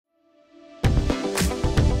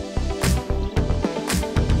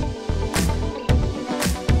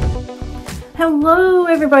Hello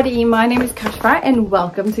everybody, my name is Kashifa and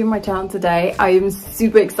welcome to my channel today. I am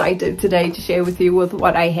super excited today to share with you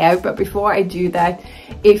what I have, but before I do that,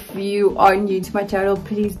 if you are new to my channel,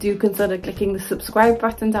 please do consider clicking the subscribe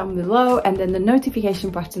button down below and then the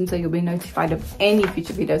notification button so you'll be notified of any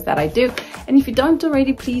future videos that I do. And if you don't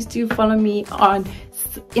already, please do follow me on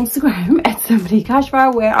Instagram at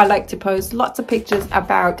simplyKashifa, where I like to post lots of pictures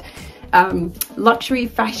about luxury,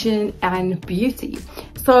 fashion and beauty.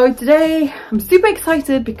 So today I'm super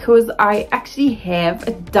excited because I actually have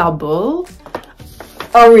a double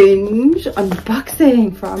orange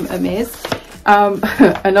unboxing from Hermes.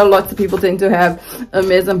 I know lots of people tend to have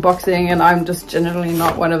Hermes unboxing and I'm just generally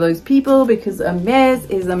not one of those people because Hermes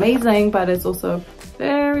is amazing, but it's also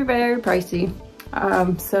very, very pricey.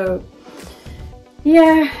 So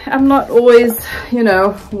yeah, I'm not always, you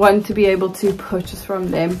know, one to be able to purchase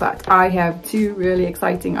from them, but I have two really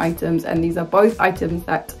exciting items and these are both items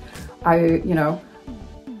that I, you know,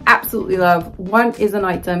 absolutely love. One is an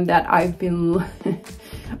item that I've been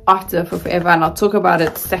after for forever and I'll talk about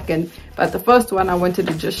it second, but the first one I wanted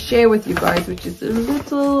to just share with you guys, which is a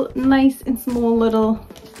little nice and small little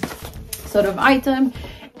sort of item,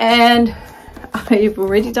 and I've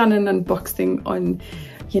already done an unboxing on,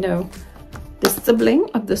 you know, the sibling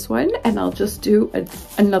of this one, and I'll just do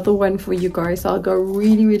another one for you guys. I'll go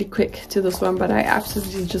really quick to this one, but I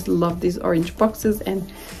absolutely just love these orange boxes and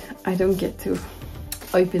I don't get to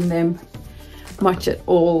open them much at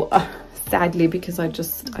all, sadly, because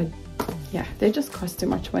yeah, they just cost too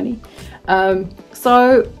much money.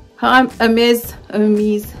 So Hermes,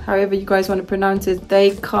 however you guys want to pronounce it,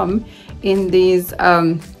 they come in these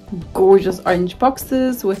gorgeous orange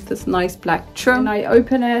boxes with this nice black trim. And I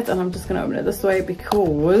open it, and I'm just gonna open it this way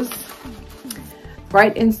because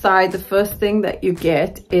right inside the first thing that you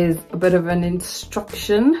get is a bit of an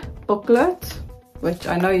instruction booklet, which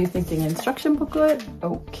I know you're thinking instruction booklet,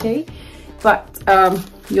 okay, but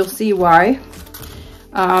you'll see why.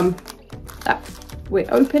 We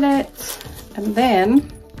open it, and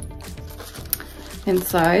then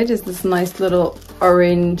inside is this nice little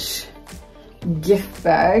orange gift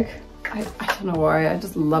bag. I don't know why, I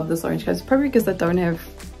just love this orange color. It's probably because I don't have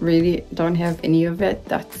any of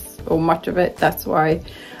it, or much of it. That's why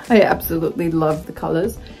I absolutely love the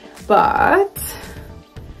colors. But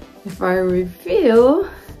if I reveal,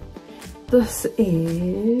 this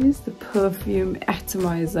is the Perfume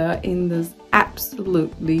Atomiser in this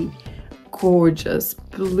absolutely gorgeous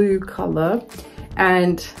blue color,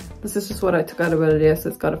 and this is just what I took out of it. So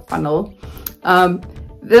it's got a funnel.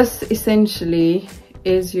 This essentially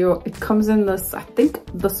is it comes in this, I think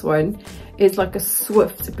this one is like a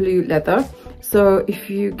swift blue leather. So if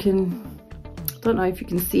you can, I don't know if you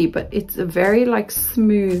can see, but it's a very like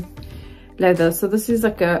smooth leather. So this is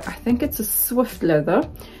like I think it's a swift leather.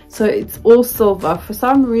 So it's all silver. For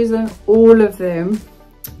some reason, all of them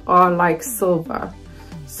are like silver.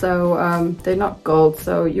 So they're not gold.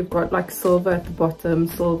 So you've got like silver at the bottom,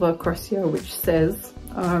 silver across here, which says,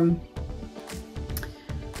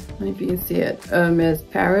 if you can see it, Hermes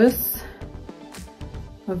Paris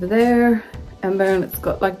over there, and then it's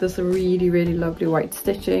got like this really lovely white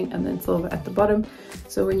stitching and then silver at the bottom.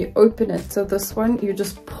 So when you open it, so this one you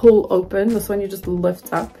just pull open, this one you just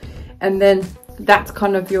lift up, and then that's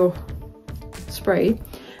kind of your spray.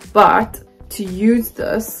 But to use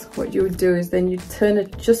this, what you would do is then you turn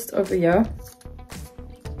it just over here.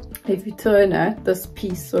 If you turn it, this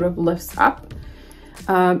piece sort of lifts up.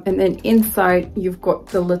 And then inside you've got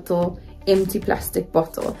the little empty plastic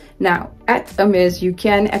bottle. Now at Hermes you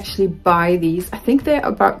can actually buy these. I think they're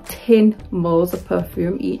about 10 mils of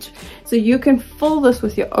perfume each, so you can fill this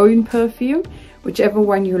with your own perfume, whichever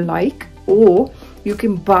one you like, or you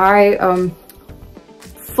can buy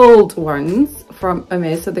filled ones from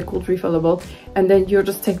Hermes, so they're called refillable, and then you'll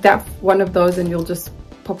just take that one of those and you'll just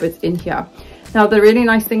pop it in here. Now the really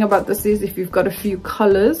nice thing about this is if you've got a few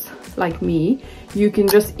colors like me, you can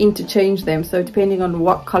just interchange them. So depending on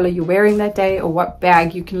what color you're wearing that day or what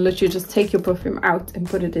bag, you can literally just take your perfume out and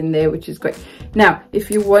put it in there, which is great. Now if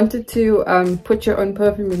you wanted to put your own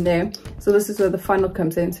perfume in there, so this is where the funnel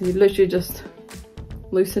comes in. So you literally just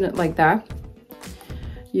loosen it like that.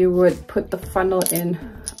 You would put the funnel in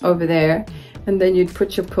over there, and then you'd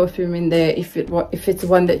put your perfume in there if it's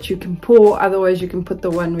one that you can pour. Otherwise you can put the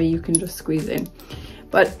one where you can just squeeze in.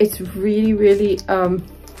 But it's really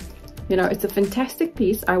you know, it's a fantastic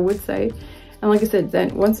piece, I would say. And like I said,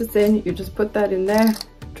 then once it's in, you just put that in there,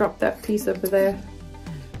 drop that piece over there,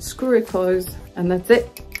 screw it closed, and that's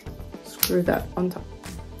it. Screw that on top,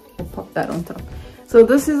 or pop that on top. So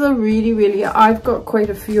this is a really, I've got quite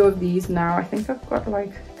a few of these now. I think I've got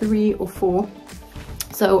like 3 or 4.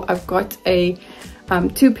 So I've got a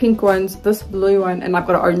two pink ones, this blue one, and I've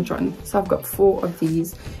got an orange one. So I've got 4 of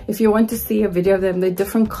these. If you want to see a video of them, they're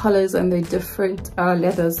different colors and they're different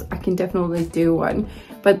leathers, I can definitely do one.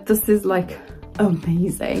 But this is like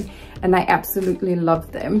amazing and I absolutely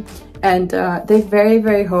love them. And they're very,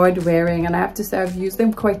 very hard wearing, and I have to say I've used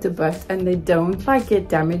them quite a bit and they don't like get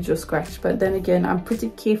damaged or scratched. But then again, I'm pretty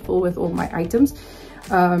careful with all my items.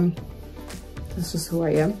 That's just who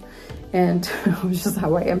I am, and it's just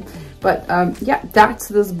how I am. But yeah, that's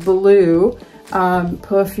this Bleu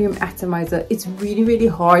Perfume Atomiser. It's really, really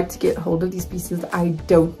hard to get hold of these pieces. I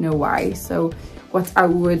don't know why. So what I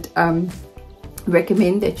would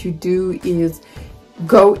recommend that you do is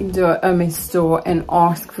go into a Hermes store and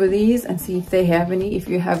ask for these and see if they have any. If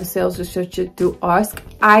you have a sales researcher, to ask.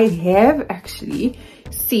 I have actually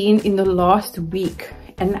seen in the last week,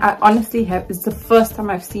 and I honestly have, it's the first time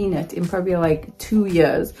I've seen it in probably like 2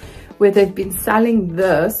 years, where they've been selling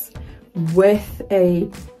this with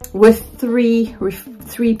three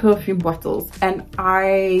perfume bottles, and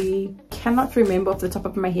I cannot remember off the top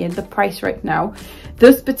of my head the price right now.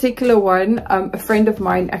 This particular one, a friend of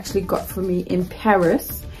mine actually got for me in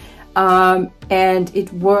Paris, and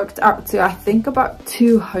it worked out to, I think, about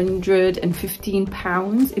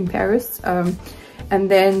 £215 in Paris. And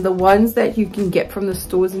then the ones that you can get from the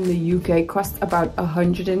stores in the UK cost about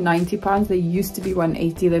 £190. They used to be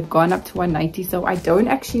 180, they've gone up to 190. So I don't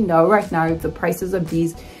actually know right now if the prices of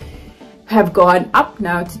these have gone up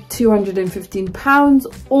now to £215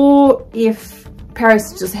 or if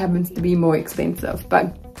Paris just happens to be more expensive.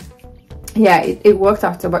 But yeah, it worked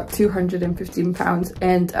out to about £215,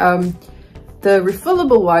 and the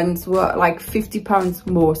refillable ones were like £50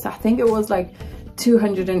 more. So I think it was like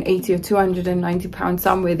 £280 or £290,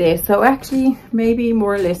 somewhere there. So actually maybe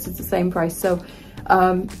more or less it's the same price. So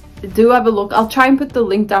do have a look. I'll try and put the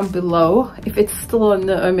link down below if it's still on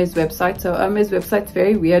the Hermes website. So Hermes website's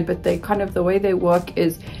very weird, but they kind of, the way they work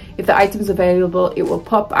is if the item's available, it will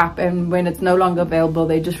pop up, and when it's no longer available,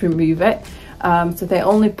 they just remove it. So they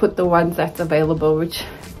only put the ones that's available, which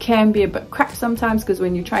can be a bit crap sometimes, because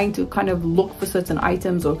when you're trying to kind of look for certain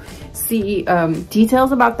items or see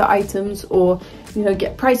details about the items, or you know,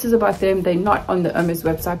 get prices about them, they're not on the Hermes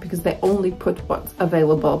website because they only put what's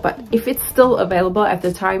available. But if it's still available at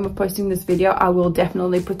the time of posting this video, I will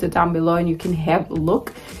definitely put it down below and you can have a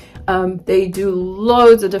look. They do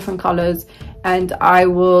loads of different colors, and I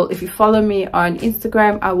will, if you follow me on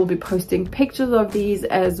Instagram, I will be posting pictures of these,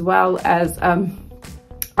 as well as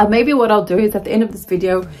maybe what I'll do is at the end of this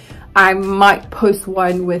video I might post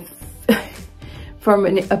one with from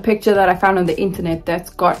a picture that I found on the internet that's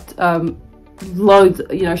got loads,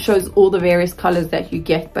 you know, shows all the various colors that you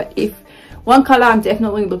get. But if one color I'm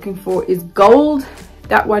definitely looking for is gold,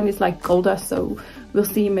 that one is like gold dust, so we'll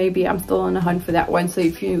see. Maybe I'm still on a hunt for that one. So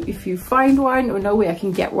if you find one or know where I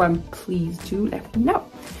can get one, please do let me know.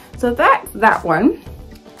 So that's that one.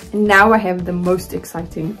 And now I have the most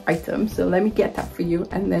exciting item, so let me get that for you,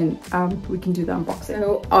 and then we can do the unboxing.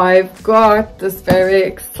 So I've got this very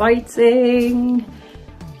exciting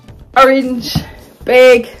orange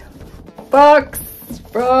big box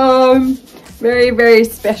from very, very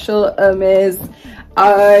special Hermes.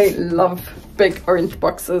 I love big orange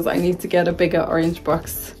boxes. I need to get a bigger orange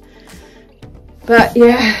box, but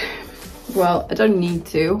yeah, well, I don't need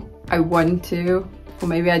to, I want to, or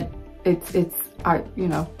maybe you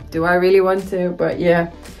know, do I really want to? But yeah,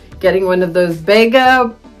 getting one of those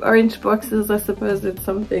bigger orange boxes, I suppose it's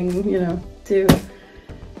something, you know, to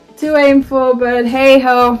aim for. But hey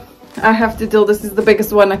ho, I have to deal. This is the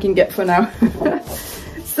biggest one I can get for now.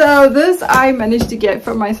 So this I managed to get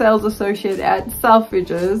from my sales associate at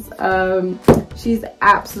Selfridges. She's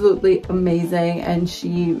absolutely amazing, and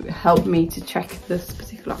she helped me to track this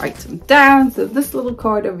particular item down. So this little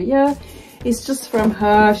card over here is just from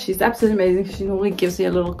her. She's absolutely amazing. She normally gives me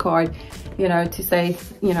a little card, you know, to say,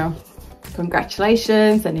 you know,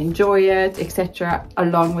 congratulations and enjoy it, etc.,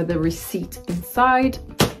 along with the receipt inside.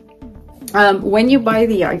 When you buy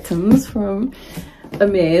the items from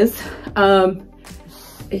Hermes,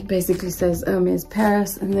 it basically says Hermes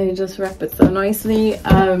Paris, and they just wrap it so nicely.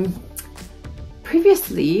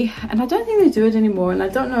 Previously, and I don't think they do it anymore, and I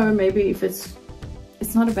don't know, maybe if it's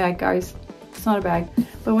not a bag, guys, it's not a bag,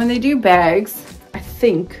 but when they do bags, I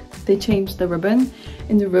think they change the ribbon,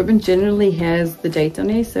 and the ribbon generally has the date on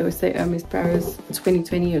it. So we say Hermes Paris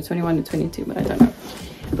 2020 or 21 or 22, but I don't know.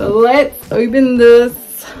 But let's open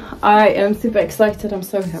this. I am super excited. I'm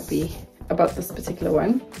so happy about this particular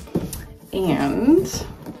one. And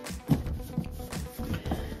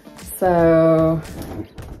so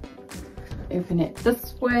open it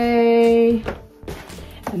this way,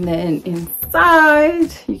 and then inside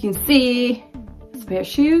inside you can see it's a pair of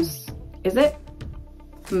shoes. Is it?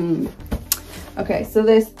 Okay, so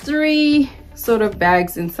there's 3 sort of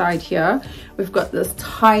bags inside here. We've got this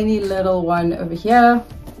tiny little one over here,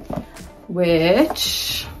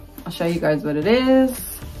 which I'll show you guys what it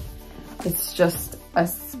is. It's just a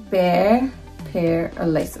spare pair of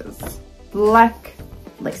laces, black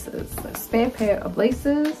laces, a spare pair of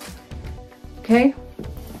laces. Okay,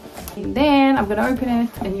 and then I'm gonna open it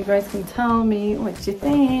and you guys can tell me what you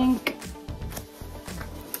think.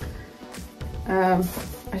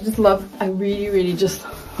 I really just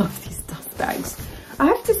love these dust bags. I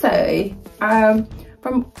have to say,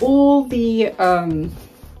 from all the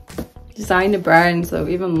designer brands, so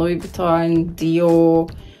even Louis Vuitton, Dior,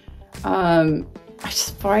 I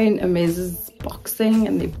just find Hermes's boxing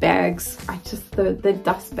and their bags, the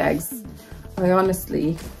dust bags are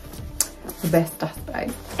honestly the best dust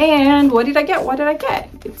bags. And what did I get? What did I get?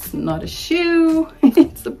 It's not a shoe,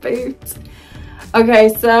 it's a boot. Okay,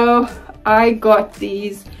 so I got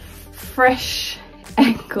these fresh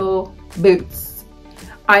ankle boots.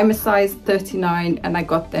 I'm a size 39 and I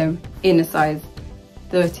got them in a size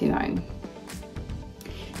 39.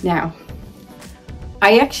 Now,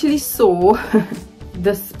 I actually saw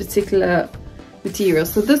this particular material.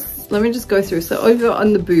 So this, let me just go through. So over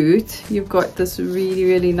on the boot, you've got this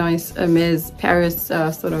really nice Hermes Paris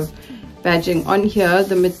sort of badging on here.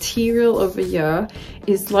 The material over here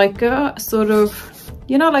is like a sort of,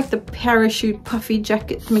 you know, like the parachute puffy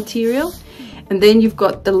jacket material. And then you've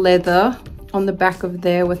got the leather on the back of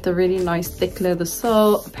there with the really nice thick leather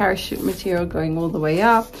sole, parachute material going all the way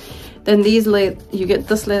up. Then these you get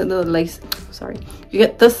this leather lace, sorry, you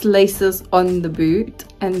get this laces on the boot,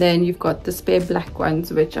 and then you've got the spare black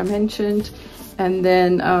ones which I mentioned, and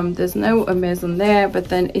then there's no Hermes on there, but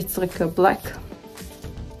then it's like a black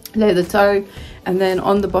leather toe, and then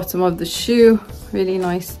on the bottom of the shoe, really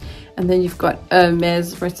nice, and then you've got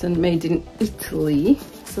Hermes written made in Italy.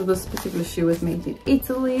 So this particular shoe was made in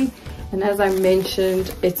Italy, and as I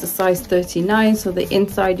mentioned, it's a size 39. So the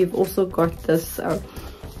inside you've also got this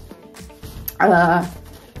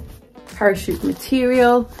parachute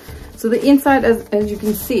material. So the inside, as you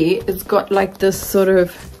can see, it's got like this sort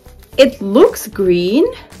of, it looks green,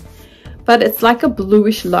 but it's like a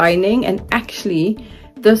bluish lining. And actually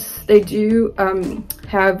this, they do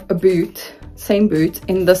have a boot, same boot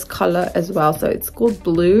in this color as well. So it's called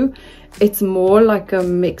Bleu. It's more like a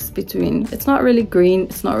mix between, it's not really green,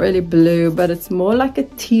 it's not really blue, but it's more like a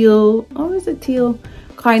teal, oh, is it teal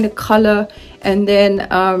kind of color. And then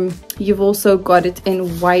you've also got it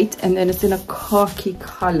in white, and then it's in a khaki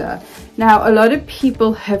color. Now a lot of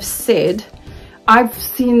people have said, I've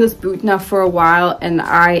seen this boot now for a while, and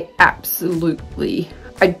I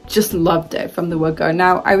just loved it from the word go.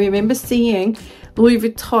 Now I remember seeing Louis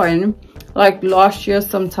Vuitton like last year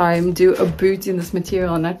sometime do a boot in this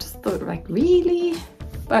material, and I just thought, like, really?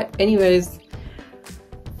 But anyways,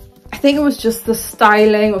 I think it was just the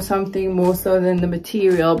styling or something more so than the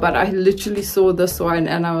material, but I literally saw this one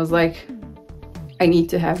and I was like, I need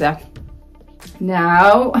to have that.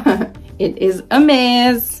 Now it is a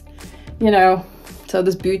mess, you know, so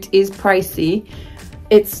this boot is pricey.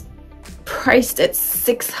 It's priced at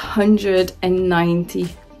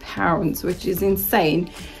 £690, which is insane.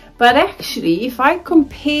 But actually, if I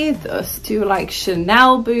compare this to like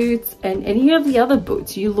Chanel boots and any of the other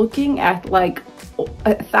boots, you're looking at like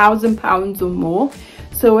 £1,000 or more.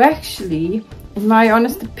 So actually, in my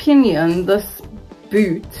honest opinion, this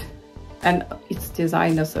boot, and it's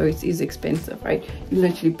designer, so it is expensive, right? You're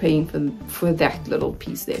literally paying for that little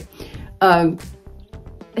piece there.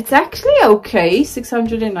 It's actually okay,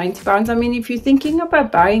 £690. I mean, if you're thinking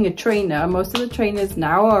about buying a trainer, most of the trainers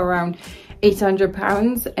now are around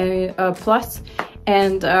 £800 plus,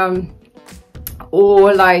 and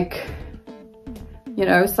or like, you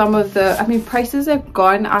know, some of the, I mean, prices have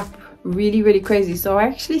gone up really crazy. So I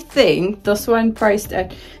actually think this one priced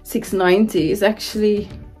at $690 is actually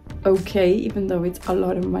okay, even though it's a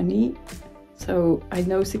lot of money. So I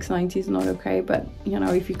know $690 is not okay, but you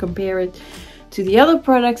know, if you compare it to the other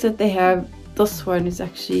products that they have, this one is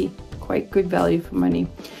actually quite good value for money.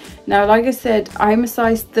 Now, like I said, I'm a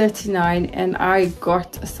size 39 and I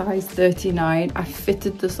got a size 39. I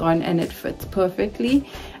fitted this on and it fits perfectly.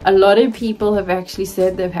 A lot of people have actually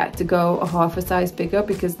said they've had to go a half a size bigger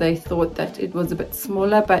because they thought that it was a bit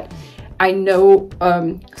smaller. But I know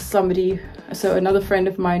another friend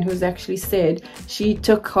of mine who's actually said she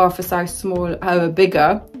took half a size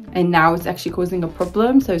bigger, and now it's actually causing a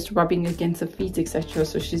problem. So it's rubbing against her feet, etc.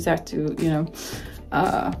 So she's had to, you know,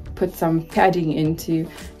 put some padding in to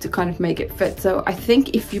kind of make it fit. So I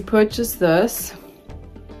think if you purchase this,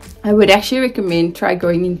 I would actually recommend try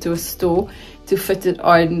going into a store to fit it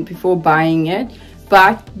on before buying it.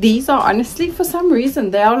 But these are honestly, for some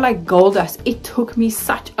reason, they are like gold dust. It took me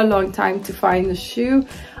such a long time to find the shoe.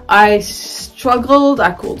 I struggled.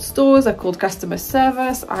 I called stores, I called customer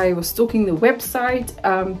service, I was stalking the website,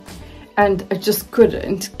 and I just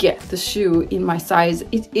couldn't get the shoe in my size.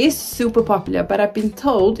 It is super popular, but I've been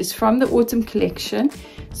told it's from the autumn collection,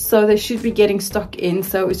 so they should be getting stock in.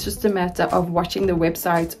 So it's just a matter of watching the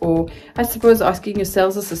website, or I suppose asking your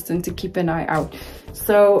sales assistant to keep an eye out.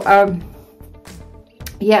 So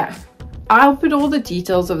yeah, I'll put all the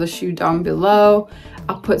details of the shoe down below.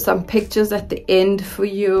 I'll put some pictures at the end for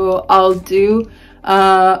you. I'll do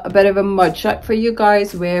a bit of a mud shot for you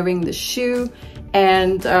guys wearing the shoe.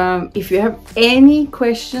 And if you have any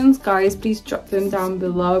questions, guys, please drop them down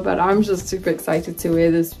below. But I'm just super excited to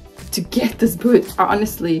wear this, to get this boot.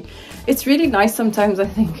 Honestly, it's really nice sometimes, I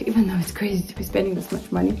think, even though it's crazy to be spending this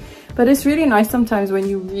much money, but it's really nice sometimes when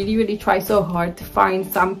you really try so hard to find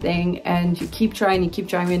something, and you keep trying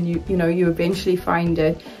and you eventually find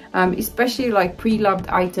it. Especially like pre-loved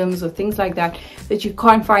items or things like that you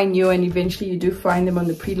can't find new, and eventually you do find them on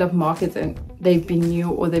the pre-loved markets and they've been new,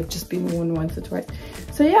 or they've just been worn once or twice.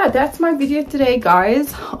 So yeah, that's my video today,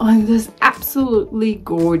 guys, on this absolutely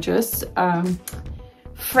gorgeous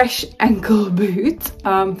fresh ankle boot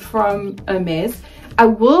from Hermes. I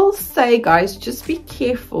will say, guys, just be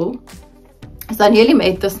careful, as I nearly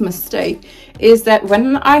made this mistake, is that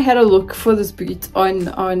when I had a look for this boot on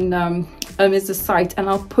Hermes' site, and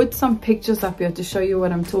I'll put some pictures up here to show you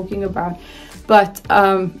what I'm talking about, but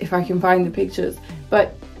if I can find the pictures,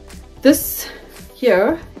 but this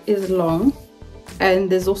here is long, and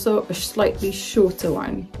there's also a slightly shorter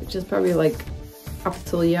one, which is probably like up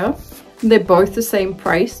till here. They're both the same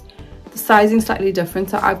price, the sizing slightly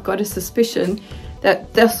different, so I've got a suspicion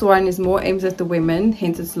that this one is more aimed at the women,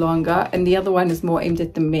 hence it's longer, and the other one is more aimed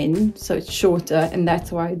at the men, so it's shorter, and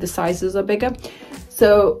that's why the sizes are bigger.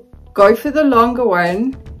 So go for the longer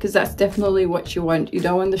one, because that's definitely what you want. You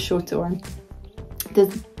don't want the shorter one.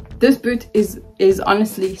 This boot is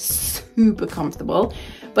honestly super comfortable,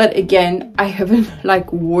 but again, I haven't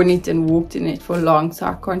like worn it and walked in it for long, so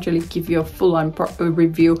I can't really give you a full-on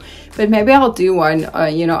review. But maybe I'll do one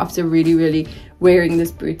you know, after really wearing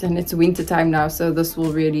this boot, and it's winter time now, so this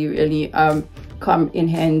will really come in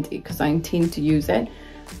handy because I intend to use it.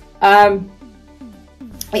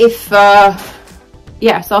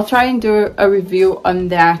 Yeah, so I'll try and do a review on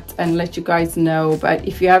that and let you guys know. But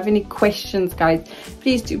if you have any questions, guys,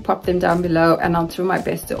 please do pop them down below, and I'll try my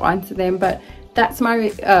best to answer them. But that's my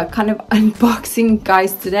kind of unboxing,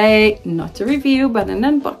 guys, today. Not a review, but an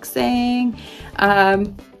unboxing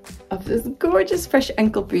of this gorgeous fresh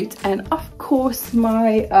ankle boot, and of course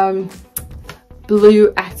my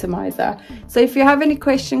Bleu atomizer. So if you have any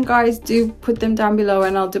questions, guys, do put them down below,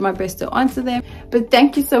 and I'll do my best to answer them. But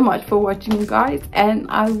thank you so much for watching, guys, and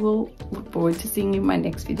I will look forward to seeing you in my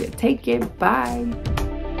next video. Take care. Bye.